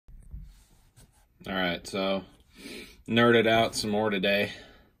All right, so nerded out some more today.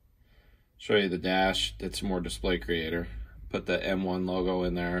 Show you the dash, did some more display creator. Put the M1 logo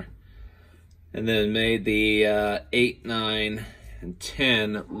in there. And then made the 8, 9, and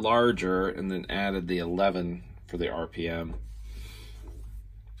 10 larger, and then added the 11 for the RPM.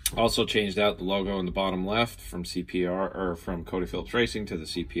 Also changed out the logo in the bottom left from CPR, or from Cody Phillips Racing to the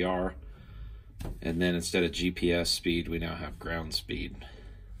CPR. And then instead of GPS speed, we now have ground speed.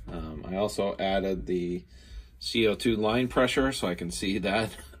 I also added the CO2 line pressure so I can see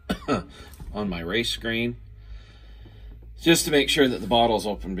that on my race screen, just to make sure that the bottle's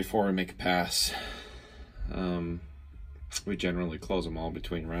open before we make a pass. We generally close them all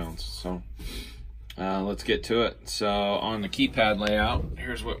between rounds. So let's get to it. So on the keypad layout,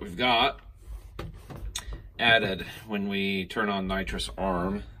 here's what we've got. Added when we turn on nitrous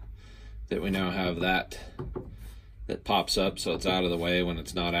arm, that we now have that pops up so it's out of the way when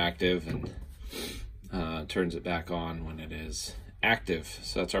it's not active, and turns it back on when it is active.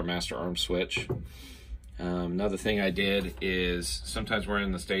 So that's our master arm switch. Another thing I did is sometimes we're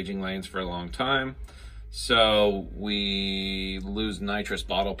in the staging lanes for a long time, so we lose nitrous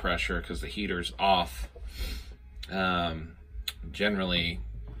bottle pressure because the heater's off. Generally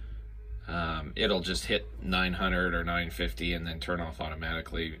it'll just hit 900 or 950 and then turn off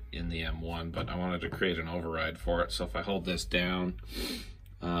automatically in the M1, but I wanted to create an override for it. So if I hold this down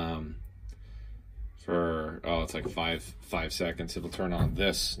for, it's like five seconds, it'll turn on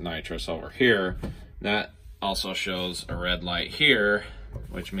this nitrous over here. That also shows a red light here,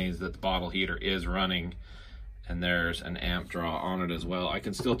 which means that the bottle heater is running, and there's an amp draw on it as well. I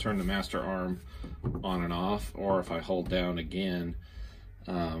can still turn the master arm on and off, or if I hold down again,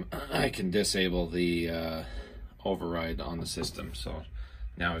 I can disable the override on the system. So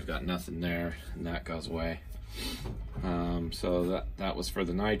now we've got nothing there, and that goes away. So that was for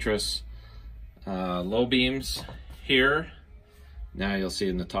the nitrous. Low beams here. Now you'll see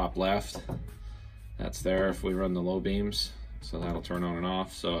in the top left, that's there if we run the low beams. So that'll turn on and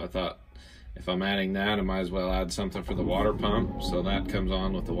off. So I thought, if I'm adding that, I might as well add something for the water pump. So that comes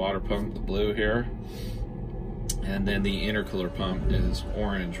on with the water pump, the blue here. And then the intercooler pump is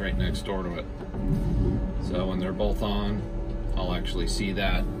orange right next door to it. So when they're both on, I'll actually see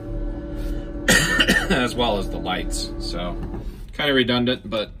that, as well as the lights. So kind of redundant,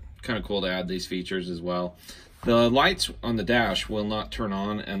 but kind of cool to add these features as well. The lights on the dash will not turn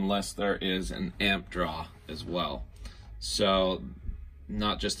on unless there is an amp draw as well. So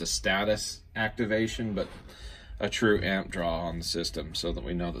not just a status activation, but a true amp draw on the system, so that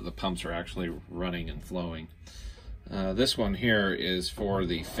we know that the pumps are actually running and flowing. This one here is for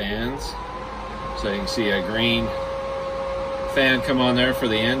the fans. So you can see a green fan come on there for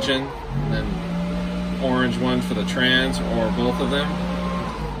the engine, and then orange one for the trans, or both of them.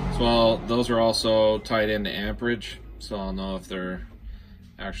 Well, those are also tied into amperage, so I'll know if they're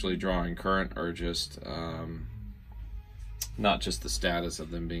actually drawing current or just not just the status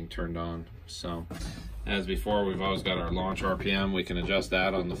of them being turned on. So as before, we've always got our launch RPM. We can adjust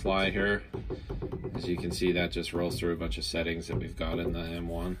that on the fly here. As you can see, that just rolls through a bunch of settings that we've got in the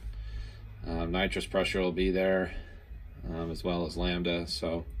M1. Nitrous pressure will be there, as well as lambda.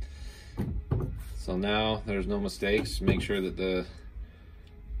 So now there's no mistakes. Make sure that the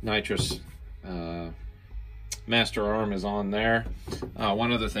nitrous master arm is on there.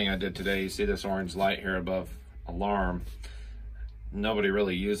 One other thing I did today, you see this orange light here above alarm. Nobody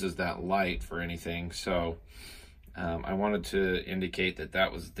really uses that light for anything, so I wanted to indicate that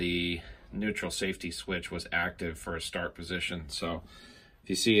that was the neutral safety switch was active for a start position. So if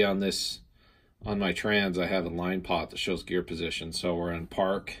you see on my trans, I have a line pot that shows gear position. So we're in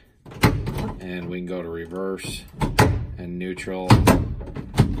park, and we can go to reverse and neutral,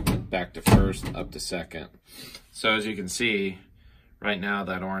 back to first, up to second. So as you can see, right now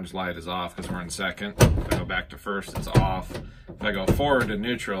that orange light is off because we're in second. If I go back to first, it's off. If I go forward to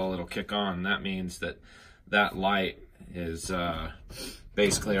neutral, it'll kick on. That means that that light is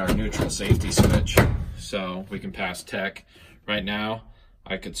basically our neutral safety switch. So we can pass tech. Right now,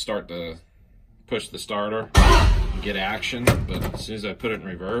 I could start to push the starter and get action, but as soon as I put it in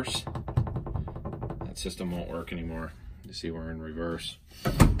reverse, that system won't work anymore. You see we're in reverse.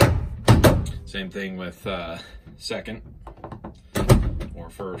 Same thing with second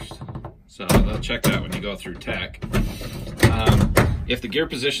or first. So they'll check that when you go through tech. If the gear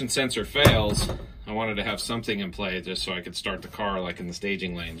position sensor fails, I wanted to have something in play just so I could start the car like in the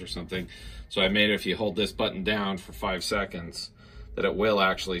staging lanes or something. So I made it, if you hold this button down for 5 seconds, that it will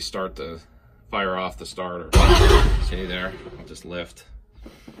actually start to fire off the starter. See there? I'll just lift.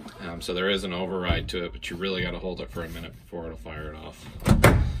 So there is an override to it, but you really got to hold it for a minute before it'll fire it off.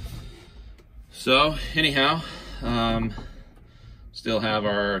 So anyhow, still have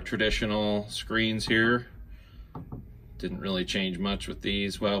our traditional screens here. Didn't really change much with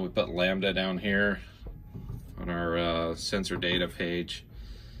these. Well, we put lambda down here on our sensor data page,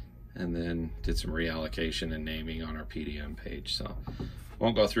 and then did some reallocation and naming on our PDM page. So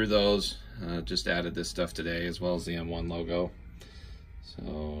won't go through those. Just added this stuff today, as well as the M1 logo.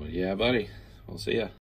 So yeah, buddy, we'll see ya.